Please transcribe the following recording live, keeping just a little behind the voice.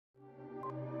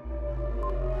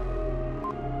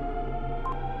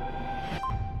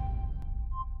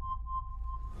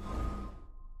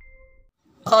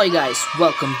Hi guys!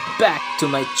 Welcome back to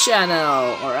my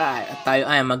channel! Alright, at tayo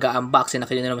ay mag-unboxing.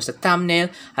 Nakita nyo naman sa thumbnail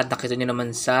at nakita nyo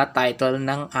naman sa title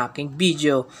ng aking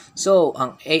video. So,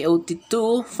 ang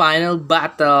AOT2 Final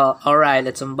Battle. Alright,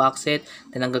 let's unbox it.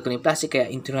 Tinanggal ko na yung plastic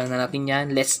kaya intro na natin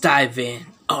yan. Let's dive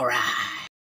in! Alright!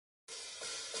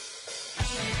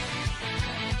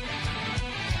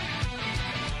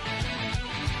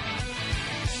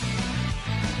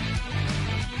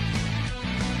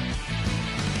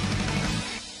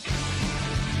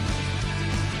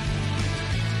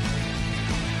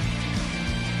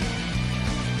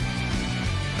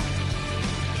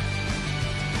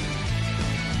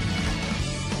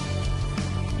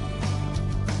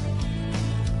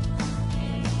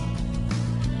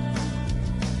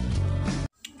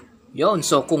 Yon,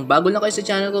 so kung bago na kayo sa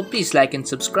channel ko, please like and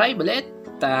subscribe ulit.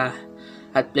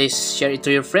 At please share it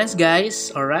to your friends,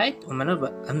 guys. Alright? Ano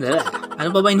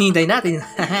pa ba hinihintay natin?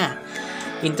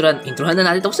 Introhan na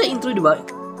natin. Tapos sa intro, di ba?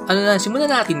 Simulan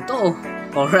natin to.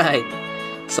 Alright.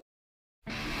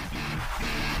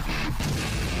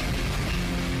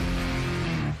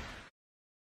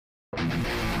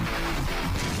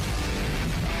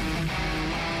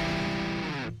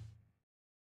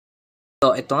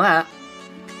 So, ito nga.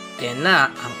 Ayan na,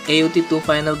 ang AOT2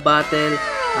 Final Battle.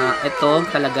 Ito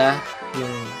talaga yung,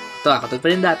 katulad pa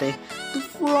rin dati, to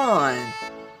front.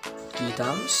 Key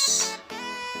thumbs.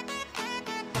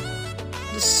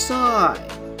 The side.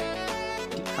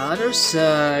 The other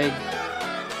side.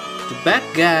 The back,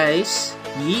 guys.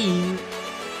 Yee.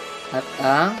 At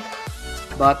ang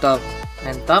bottom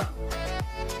and top.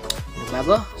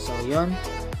 Bago. So, yun.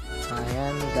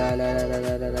 Ayan.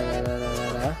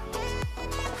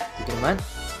 Dito naman.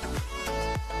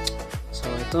 So,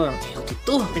 ito ang AOT2.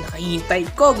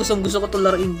 Pinakahihintay ko. Gustong-gusto ko ito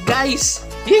laruin, guys.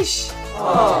 Yeesh!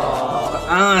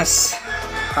 Kaangas.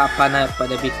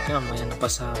 Papanabit nga. May ano pa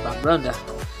sa background,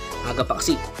 Aga pa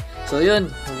kasi. So, yun.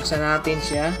 Buksan natin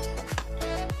siya.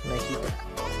 Nakikita.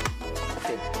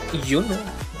 Yun,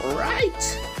 Alright!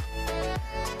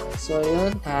 So,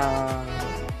 yun.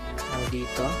 Ang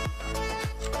dito.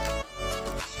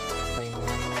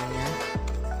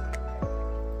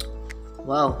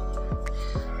 Wow!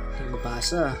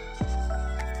 Basa.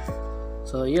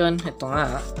 So, yun. Ito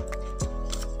nga.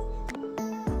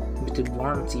 Limited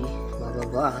warranty. Blah, blah,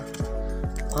 blah.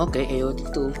 Okay,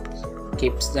 AOT2.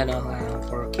 Keeps,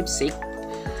 for keepsake.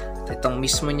 At itong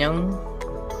mismo niyang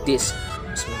disc.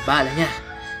 Mismo bala niya.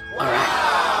 Alright.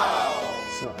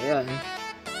 So, ayan.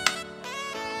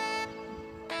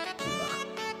 Diba?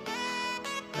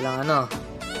 Walang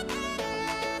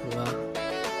Diba?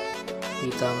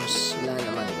 Items. Wala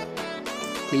naman.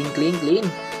 Clean.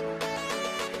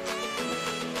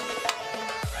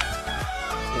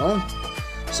 Yun.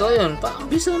 So, yun.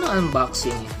 Bisa na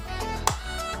unboxing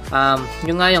yan.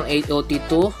 Yung nga yung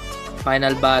AOT2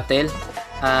 Final Battle.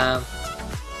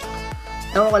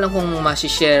 Ewan ko lang kung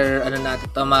masishare,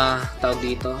 natin ito, tawag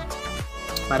dito.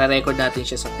 Para record natin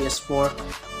siya sa PS4.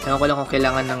 Ewan ko lang kung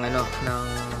kailangan ng, ng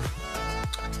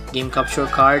game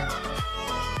capture card.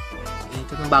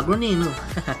 Ito ng background no?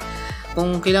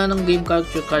 Kung kailangan ng game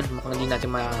capture card, mukhang hindi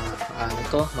natin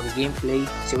mag-gameplay.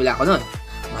 Kasi wala ko nun.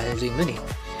 Mahal rin nun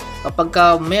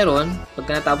Kapag meron,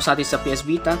 pagka natapos natin sa PS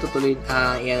Vita, tutuloy,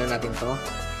 natin to.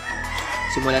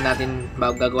 Simulan natin,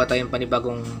 gagawa tayong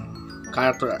panibagong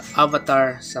character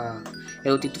avatar sa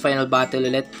AOT2 Final Battle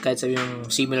ulit. Kahit sabi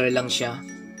yung similar lang siya.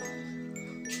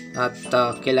 At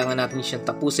kailangan natin siyang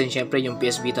tapusin. Siyempre yung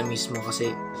PS Vita mismo.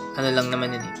 Kasi lang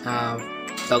naman yun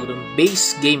tawag doon,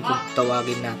 base game kung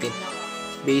tawagin natin.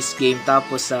 Base game,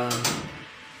 tapos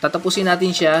tatapusin natin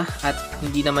siya at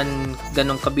hindi naman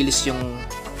ganong kabilis yung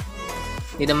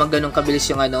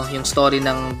yung story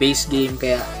ng base game,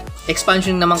 kaya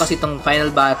expansion naman kasi itong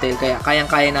Final Battle, kaya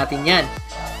kayang-kaya natin yan.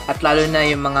 At lalo na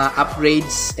yung mga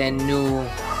upgrades and new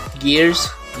gears,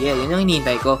 yun yung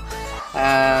hinihintay ko.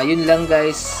 Yun lang,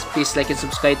 guys. Please like and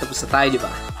subscribe. Tapos na tayo, diba?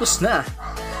 Tapos na.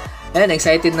 Ayan,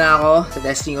 excited na ako.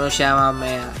 Testing ko siya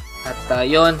mamaya. At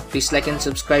yun, please like and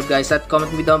subscribe, guys. At comment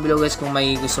me down below, guys, kung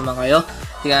may gusto man kayo.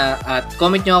 At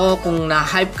comment nyo ako kung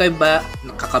na-hype kayo ba.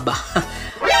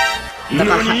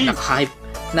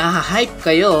 Naka-hype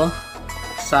kayo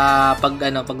sa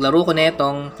paglaro ko na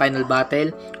itong Final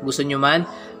Battle. Gusto nyo man.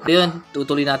 Ayun,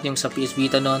 tutuloy natin yung sa PS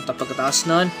Vita nun.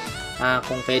 Pagkataas nun,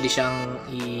 kung pwede siyang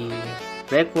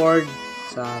i-record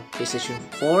sa PlayStation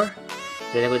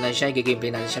 4, i-record natin siya, i-gameplay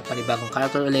natin siya, panibagong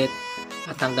character ulit.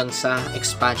 At hanggang sa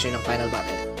expansion ng Final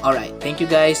Battle. Alright, thank you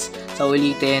guys. Sa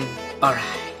ulitin.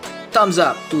 Alright. Thumbs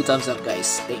up. 2 thumbs up,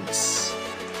 guys. Thanks.